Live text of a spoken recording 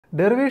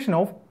Derivation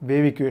of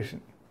wave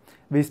equation.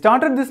 We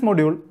started this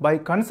module by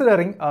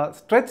considering a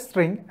stretched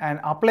string and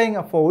applying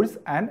a force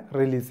and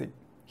releasing.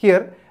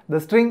 Here, the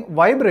string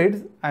vibrates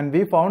and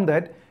we found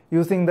that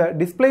using the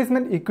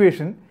displacement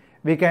equation,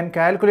 we can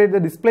calculate the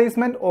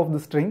displacement of the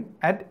string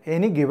at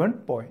any given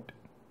point.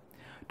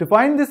 To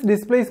find this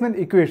displacement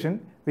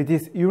equation, which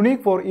is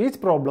unique for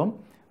each problem,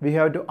 we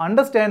have to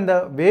understand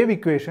the wave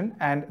equation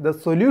and the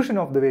solution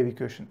of the wave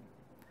equation.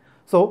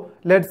 So,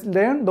 let's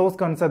learn those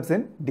concepts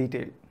in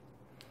detail.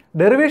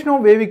 Derivation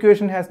of wave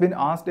equation has been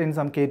asked in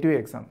some K2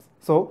 exams.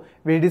 So,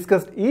 we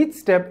discussed each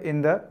step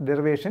in the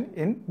derivation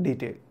in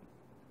detail.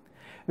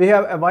 We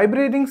have a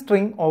vibrating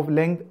string of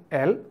length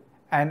L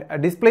and a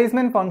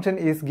displacement function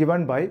is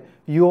given by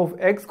u of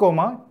x,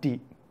 t.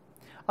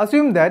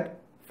 Assume that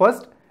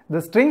first,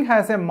 the string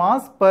has a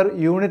mass per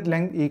unit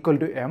length equal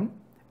to m,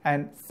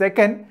 and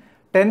second,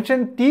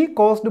 tension T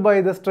caused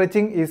by the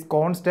stretching is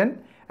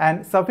constant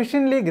and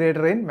sufficiently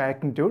greater in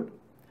magnitude.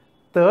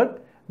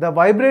 Third, the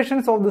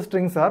vibrations of the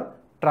strings are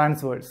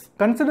transverse.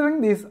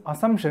 Considering these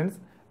assumptions,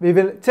 we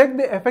will check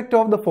the effect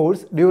of the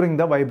force during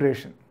the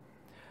vibration.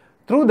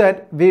 Through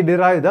that, we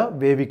derive the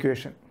wave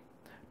equation.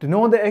 To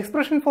know the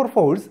expression for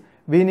force,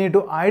 we need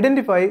to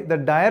identify the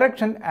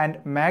direction and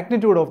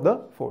magnitude of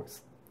the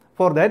force.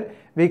 For that,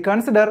 we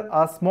consider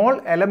a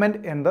small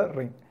element in the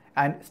ring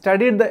and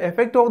studied the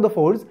effect of the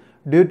force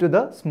due to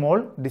the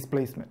small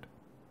displacement.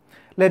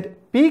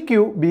 Let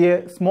PQ be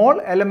a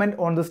small element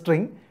on the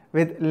string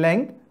with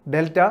length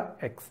delta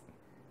x.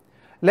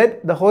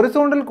 Let the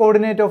horizontal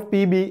coordinate of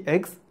P be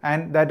x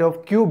and that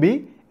of Q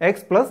be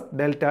x plus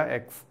delta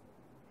x.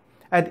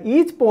 At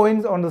each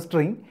point on the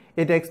string,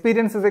 it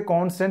experiences a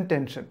constant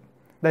tension.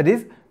 That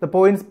is, the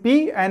points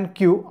P and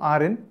Q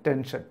are in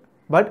tension,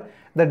 but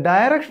the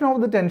direction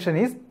of the tension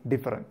is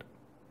different.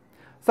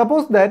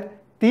 Suppose that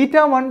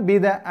θ1 be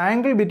the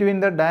angle between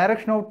the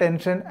direction of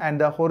tension and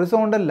the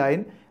horizontal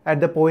line at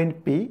the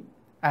point P,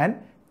 and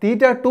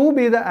θ2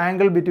 be the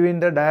angle between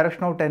the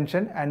direction of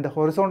tension and the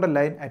horizontal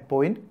line at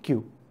point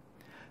Q.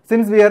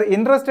 Since we are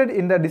interested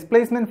in the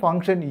displacement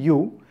function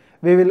u,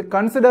 we will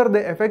consider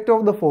the effect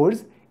of the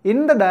force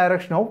in the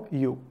direction of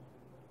u.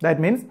 That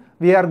means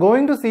we are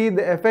going to see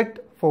the effect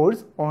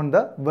force on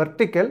the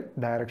vertical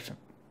direction.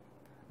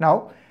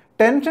 Now,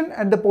 tension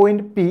at the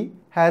point P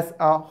has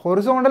a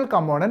horizontal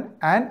component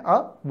and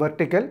a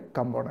vertical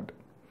component.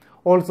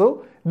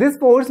 Also, this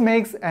force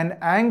makes an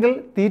angle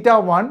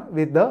θ1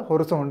 with the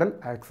horizontal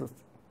axis.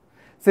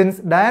 Since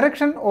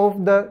direction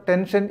of the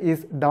tension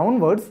is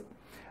downwards,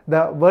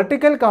 the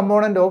vertical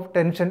component of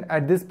tension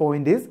at this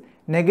point is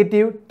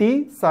negative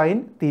T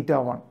sin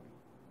θ1.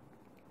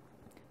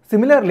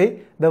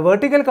 Similarly, the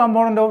vertical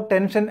component of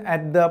tension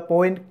at the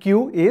point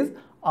Q is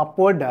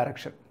upward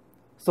direction.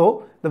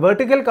 So, the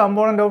vertical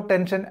component of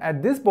tension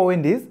at this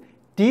point is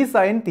T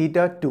sin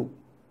θ2.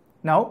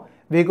 Now,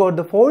 we got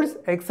the force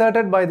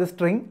exerted by the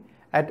string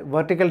at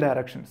vertical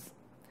directions.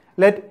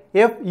 Let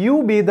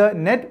Fu be the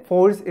net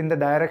force in the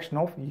direction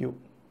of u.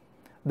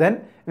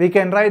 Then we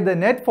can write the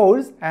net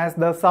force as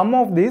the sum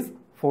of these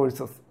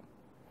forces.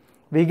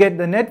 We get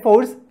the net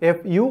force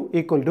Fu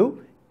equal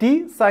to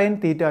T sin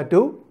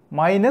θ2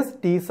 minus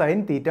T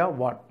sin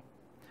θ1.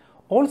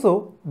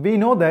 Also, we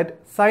know that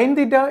sin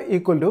theta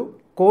equal to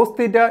cos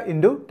theta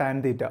into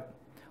tan theta.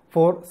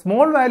 For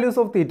small values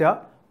of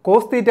theta,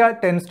 cos theta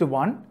tends to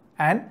 1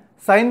 and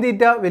sin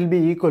theta will be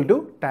equal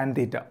to tan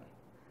theta.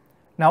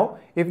 Now,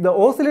 if the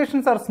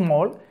oscillations are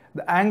small,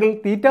 the angle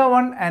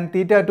θ1 and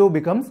θ2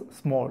 becomes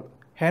small.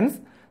 Hence,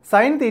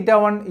 sin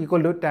θ1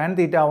 equal to tan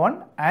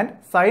θ1 and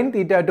sin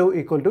θ2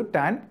 equal to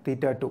tan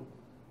θ2.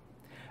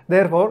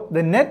 Therefore,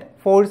 the net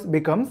force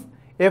becomes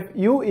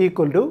Fu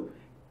equal to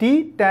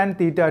T tan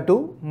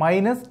θ2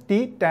 minus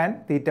T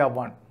tan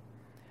θ1.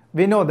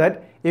 We know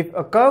that if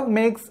a curve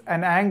makes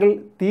an angle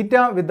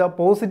theta with the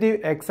positive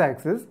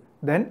x-axis,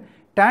 then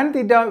tan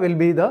theta will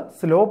be the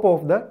slope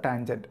of the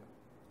tangent.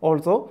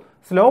 Also,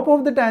 slope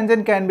of the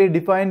tangent can be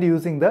defined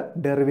using the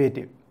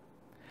derivative.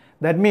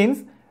 That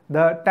means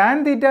the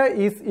tan theta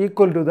is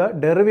equal to the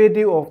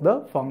derivative of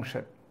the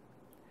function.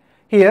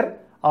 Here,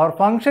 our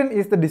function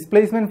is the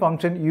displacement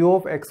function u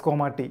of x,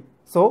 t.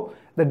 So,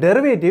 the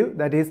derivative,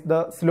 that is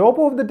the slope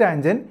of the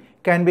tangent,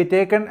 can be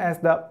taken as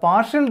the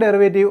partial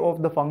derivative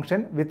of the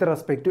function with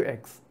respect to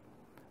x.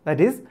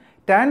 That is,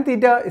 tan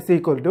theta is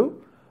equal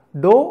to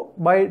dou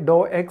by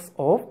dou x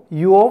of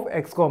u of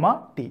x,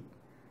 t.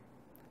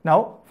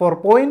 Now, for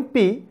point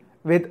P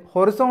with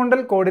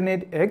horizontal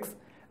coordinate x,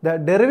 the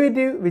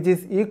derivative which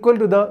is equal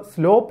to the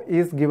slope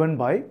is given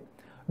by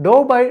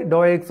dou by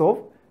dou x of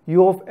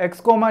u of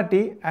x,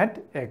 t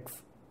at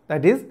x.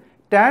 That is,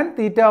 tan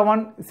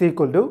θ1 is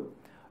equal to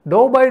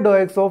dou by dou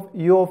x of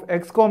u of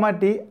x,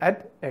 t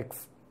at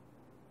x.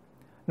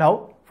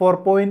 Now, for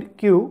point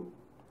Q,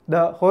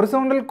 the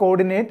horizontal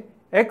coordinate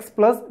x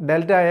plus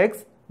delta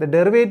x, the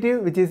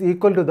derivative which is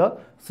equal to the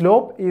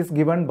slope is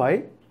given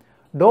by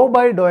dou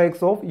by dou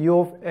x of u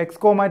of x,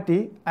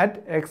 t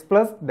at x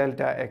plus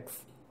delta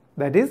x.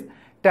 That is,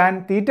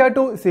 tan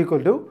θ2 is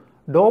equal to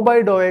dou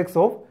by dou x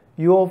of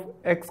u of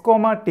x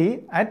comma t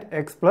at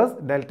x plus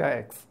delta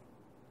x.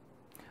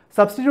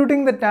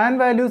 Substituting the tan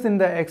values in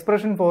the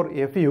expression for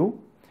fu,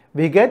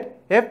 we get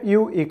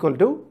fu equal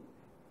to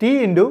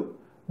t into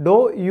dou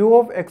u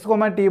of x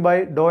comma t by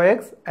dou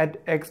x at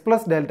x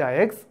plus delta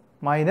x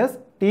minus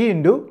t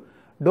into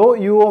dou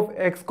u of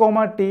x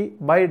comma t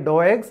by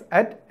dou x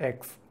at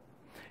x.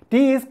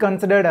 T is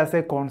considered as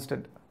a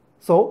constant.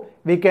 So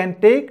we can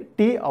take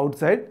t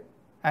outside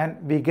and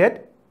we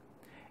get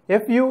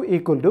fu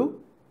equal to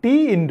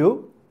t into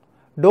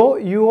dou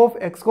u of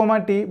x comma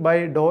t by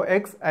dou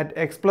x at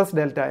x plus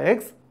delta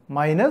x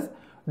minus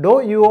dou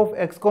u of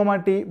x comma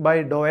t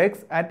by dou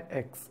x at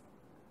x,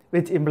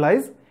 which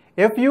implies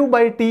fu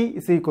by t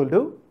is equal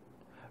to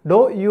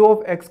dou u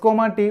of x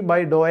comma t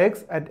by dou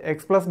x at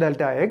x plus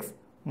delta x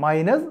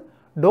minus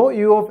dou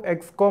u of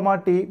x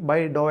comma t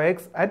by dou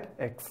x at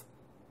x.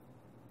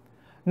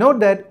 Note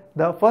that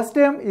the first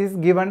term is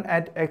given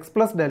at x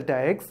plus delta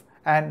x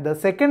and the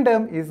second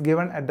term is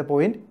given at the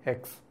point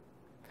x.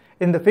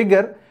 In the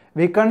figure,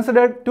 we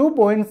considered 2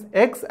 points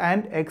x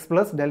and x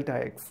plus delta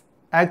x.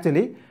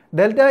 Actually,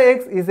 delta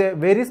x is a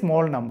very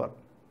small number.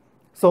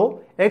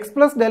 So, x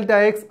plus delta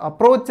x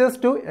approaches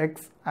to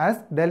x as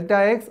delta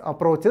x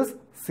approaches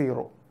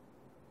 0.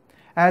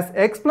 As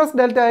x plus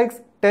delta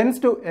x tends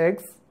to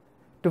x,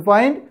 to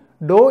find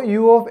dou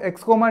u of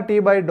x comma t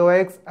by dou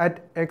x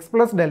at x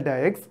plus delta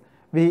x,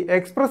 we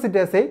express it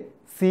as a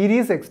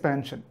series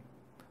expansion.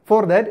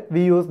 For that,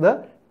 we use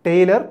the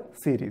Taylor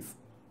series.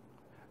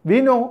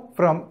 We know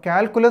from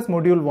calculus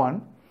module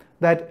 1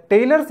 that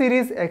Taylor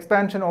series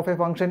expansion of a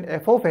function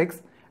f of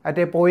x at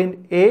a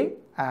point a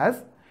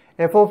as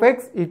f of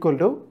x equal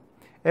to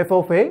f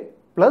of a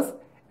plus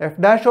f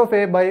dash of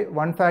a by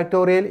 1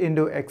 factorial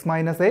into x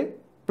minus a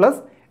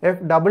plus f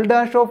double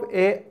dash of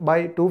a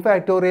by 2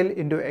 factorial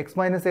into x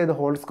minus a the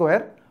whole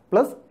square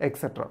plus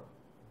etc.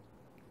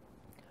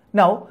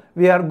 Now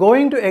we are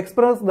going to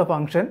express the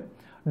function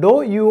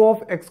dou u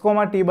of x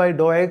comma t by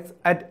dou x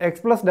at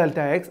x plus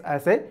delta x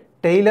as a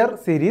Taylor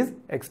series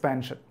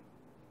expansion.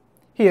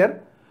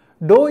 Here,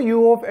 dou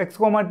u of x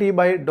comma t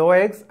by dou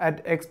x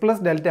at x plus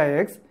delta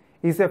x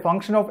is a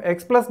function of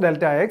x plus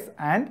delta x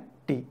and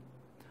t.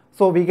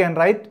 So we can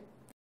write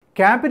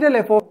capital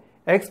F of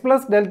x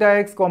plus delta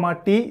x comma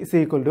t is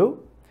equal to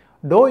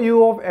dou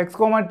u of x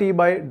comma t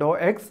by dou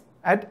x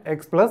at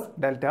x plus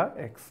delta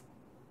x.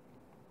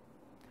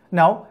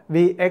 Now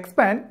we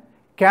expand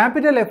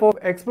capital F of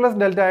x plus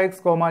delta x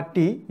comma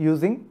t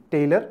using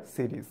Taylor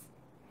series.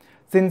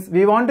 Since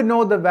we want to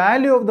know the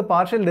value of the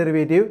partial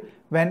derivative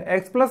when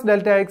x plus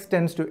delta x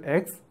tends to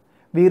x,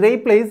 we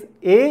replace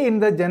a in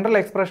the general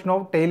expression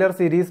of Taylor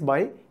series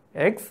by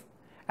x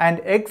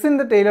and x in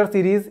the Taylor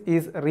series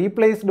is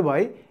replaced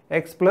by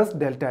x plus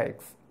delta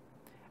x.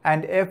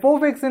 And f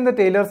of x in the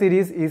Taylor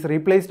series is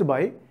replaced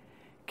by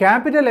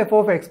capital F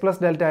of x plus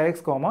delta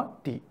x comma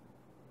t.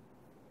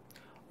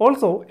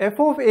 Also, f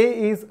of a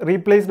is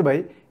replaced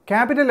by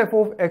capital F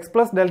of x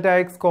plus delta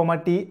x comma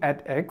t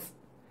at x.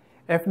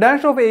 F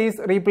dash of a is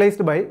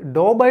replaced by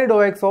dou by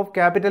dou x of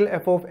capital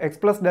F of x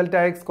plus delta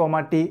x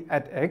comma t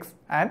at x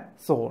and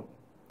so on.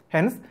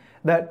 Hence,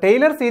 the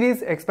Taylor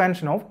series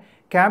expansion of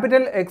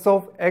capital X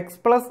of x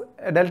plus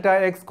delta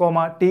x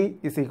comma t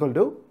is equal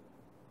to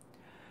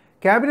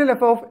capital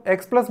F of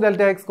x plus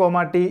delta x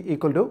comma t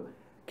equal to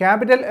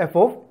capital F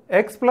of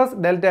x plus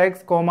delta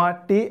x comma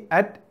t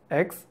at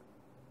x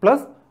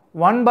plus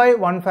 1 by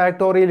 1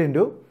 factorial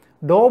into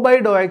dou by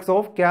dou x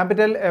of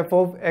capital F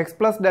of x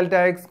plus delta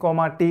x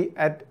comma t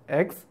at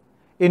x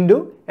into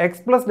x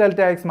plus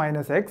delta x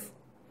minus x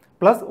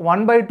plus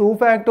 1 by 2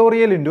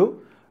 factorial into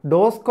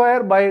dou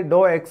square by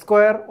dou x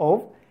square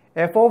of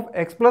f of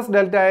x plus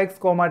delta x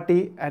comma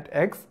t at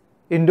x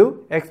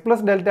into x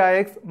plus delta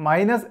x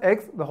minus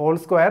x the whole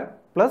square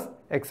plus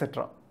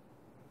etc.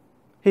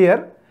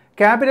 Here,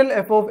 capital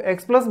F of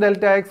x plus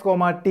delta x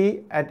comma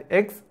t at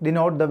x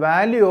denote the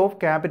value of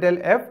capital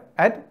F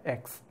at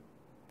x.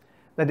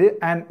 That is,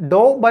 and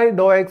dou by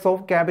dou x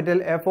of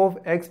capital F of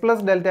x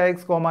plus delta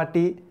x comma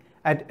t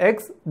at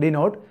x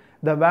denote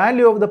the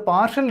value of the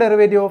partial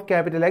derivative of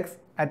capital X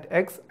at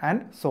x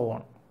and so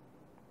on.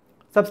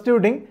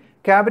 Substituting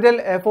capital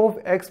F of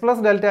x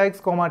plus delta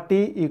x comma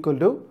t equal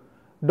to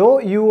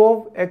dou u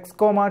of x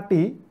comma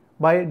t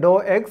by dou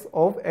x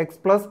of x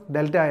plus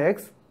delta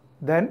x,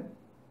 then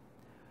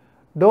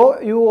dou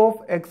u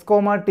of x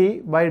comma t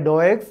by dou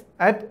x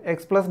at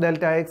x plus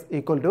delta x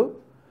equal to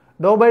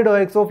dou by dou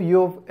x of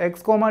u of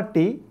x comma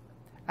t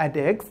at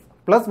x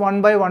plus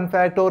 1 by 1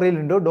 factorial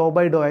into dou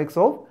by dou x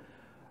of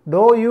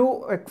dou u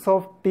x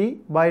of t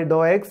by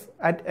dou x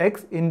at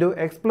x into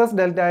x plus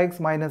delta x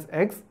minus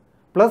x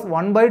plus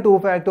 1 by 2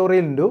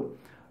 factorial into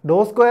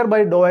dou square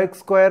by dou x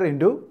square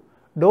into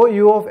dou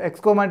u of x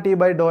comma t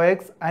by dou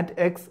x at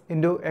x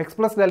into x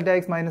plus delta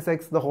x minus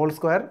x the whole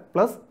square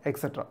plus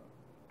etc.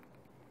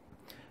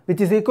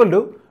 Which is equal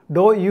to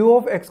dou u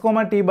of x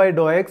comma t by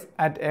dou x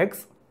at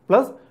x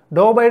plus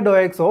dou by dou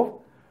x of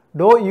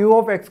dou u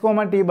of x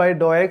comma t by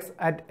dou x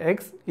at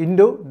x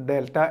into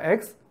delta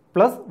x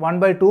plus 1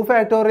 by 2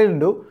 factorial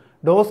into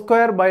dou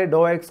square by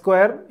dou x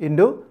square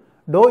into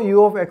dou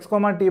u of x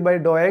comma t by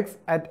dou x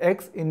at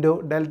x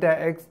into delta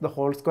x the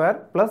whole square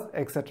plus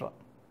etc.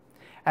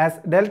 As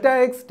delta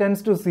x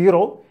tends to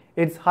 0,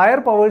 its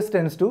higher powers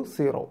tends to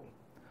 0.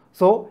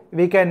 So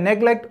we can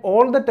neglect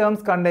all the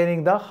terms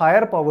containing the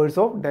higher powers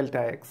of delta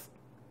x.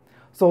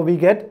 So we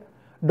get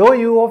dou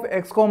u of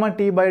x comma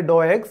t by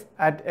dou x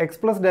at x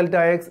plus delta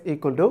x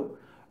equal to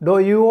dou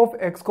u of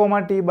x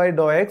comma t by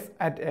dou x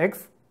at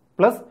x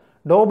plus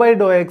dou by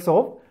dou x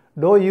of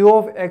dou u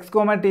of x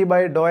comma t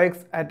by dou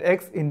x at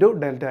x into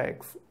delta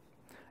x.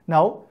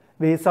 Now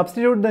we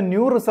substitute the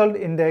new result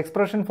in the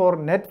expression for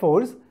net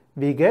force.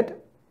 We get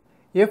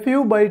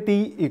Fu by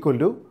t equal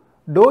to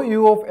dou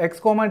u of x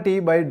comma t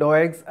by dou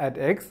x at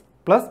x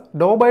plus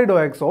dou by dou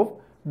x of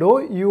dou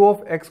u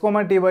of x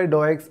comma t by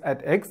dou x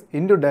at x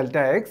into delta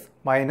x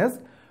minus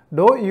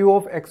dou u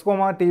of x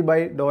comma t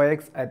by dou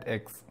x at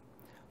x.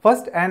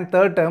 First and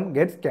third term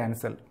gets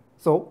cancelled.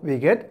 So we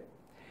get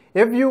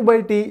Fu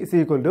by t is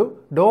equal to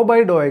dou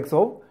by dou x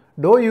of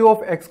dou u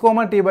of x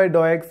comma t by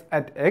dou x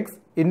at x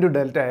into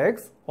delta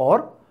x,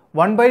 or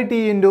 1 by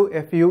t into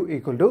Fu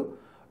equal to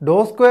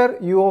dou square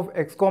u of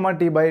x comma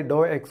t by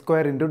dou x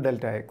square into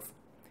delta x.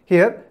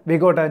 Here we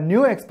got a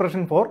new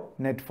expression for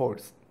net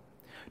force.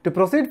 To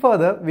proceed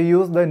further, we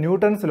use the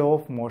Newton's law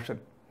of motion.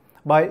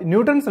 By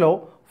Newton's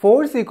law,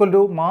 force equal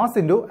to mass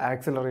into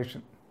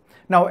acceleration.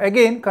 Now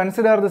again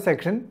consider the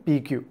section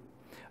PQ.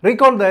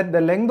 Recall that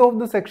the length of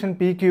the section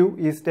PQ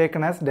is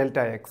taken as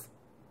delta x.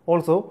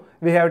 Also,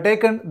 we have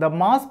taken the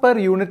mass per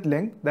unit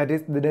length, that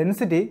is the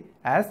density,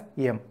 as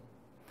m.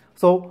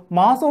 So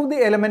mass of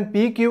the element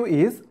PQ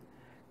is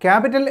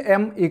capital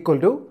M equal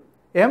to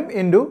m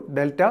into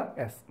delta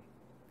s.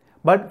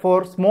 But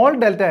for small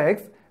delta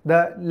x,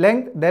 the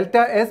length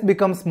delta s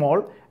becomes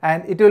small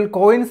and it will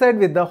coincide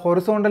with the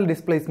horizontal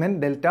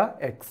displacement delta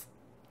x.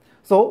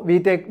 So we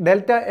take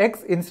delta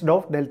x instead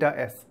of delta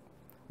s.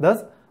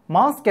 Thus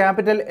mass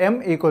capital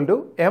M equal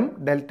to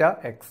m delta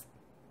x.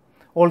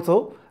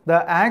 Also,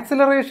 the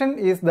acceleration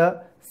is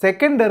the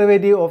second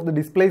derivative of the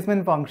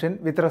displacement function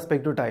with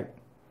respect to time.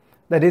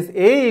 That is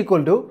a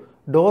equal to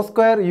dou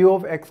square u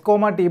of x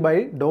comma t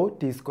by dou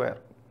t square.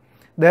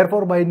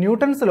 Therefore, by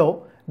Newton's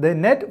law, the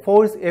net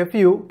force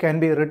Fu can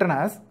be written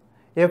as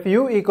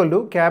Fu equal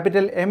to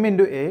capital M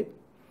into A,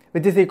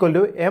 which is equal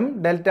to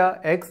m delta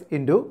x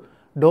into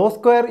dou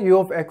square u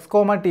of x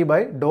comma t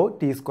by dou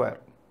t square.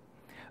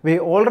 We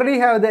already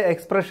have the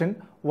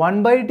expression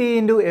 1 by t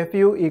into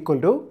Fu equal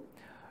to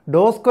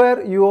dou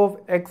square u of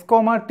x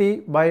comma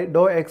t by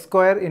dou x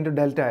square into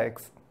delta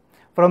x.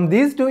 From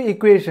these two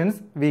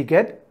equations, we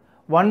get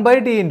 1 by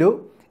t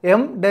into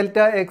m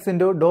delta x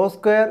into dou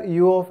square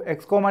u of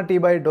x comma t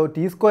by dou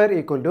t square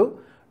equal to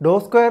dou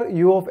square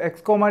u of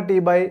x comma t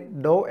by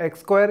dou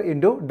x square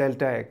into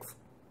delta x.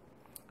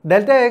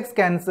 Delta x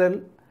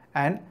cancel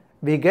and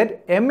we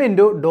get m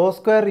into dou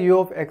square u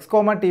of x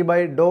comma t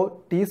by dou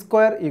t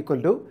square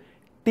equal to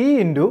t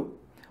into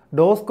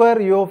dou square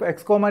u of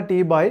x comma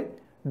t by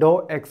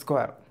dou x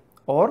square,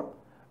 or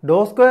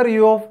dou square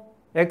u of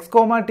x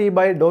comma t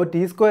by dou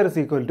t square is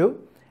equal to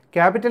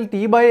capital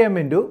T by m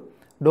into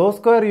dou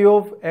square u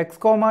of x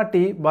comma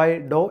t by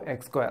dou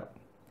x square.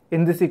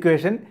 In this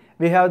equation,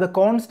 we have the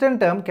constant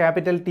term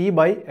capital T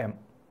by m.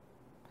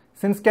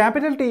 Since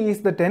capital T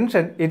is the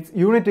tension, its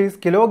unit is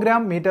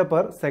kilogram meter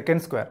per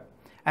second square,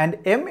 and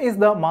m is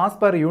the mass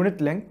per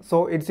unit length,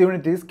 so its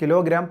unit is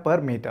kilogram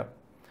per meter.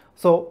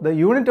 So the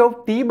unit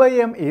of T by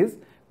m is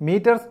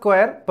meter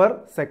square per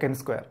second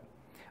square.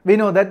 We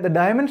know that the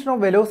dimension of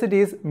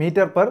velocity is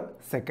meter per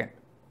second.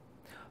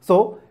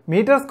 So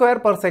meter square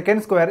per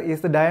second square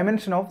is the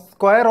dimension of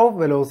square of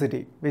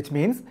velocity, which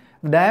means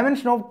the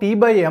dimension of T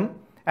by m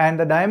and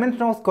the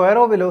dimension of square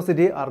of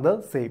velocity are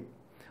the same.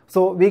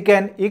 So we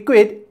can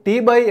equate T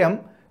by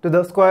m to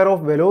the square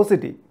of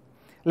velocity.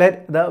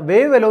 Let the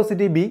wave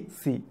velocity be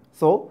c.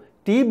 So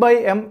T by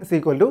m is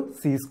equal to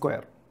c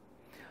square.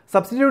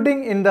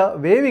 Substituting in the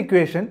wave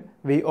equation,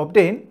 we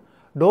obtain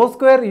dou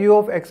square u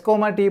of x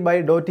comma t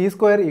by dou t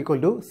square equal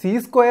to c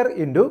square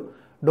into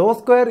dou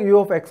square u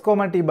of x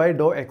comma t by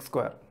dou x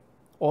square,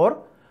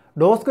 or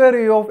dou square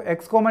u of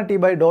x comma t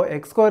by dou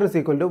x square is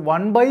equal to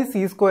 1 by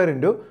c square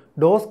into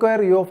dou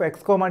square u of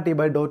x comma t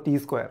by dou t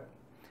square.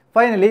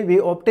 Finally, we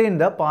obtain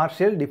the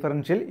partial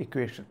differential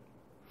equation.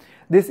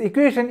 This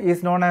equation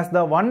is known as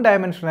the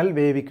one-dimensional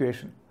wave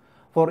equation.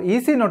 For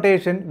easy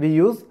notation, we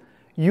use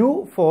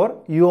u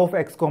for u of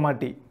x comma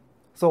t.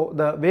 So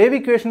the wave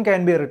equation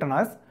can be written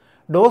as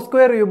dou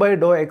square u by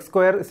dou x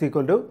square is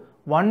equal to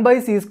 1 by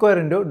c square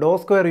into dou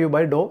square u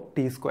by dou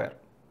t square.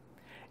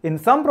 In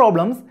some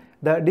problems,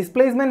 the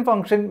displacement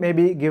function may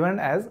be given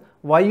as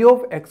y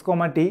of x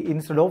comma t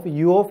instead of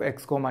u of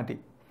x comma t.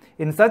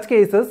 In such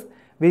cases,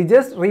 we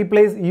just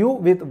replace u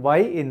with y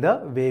in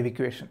the wave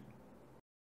equation.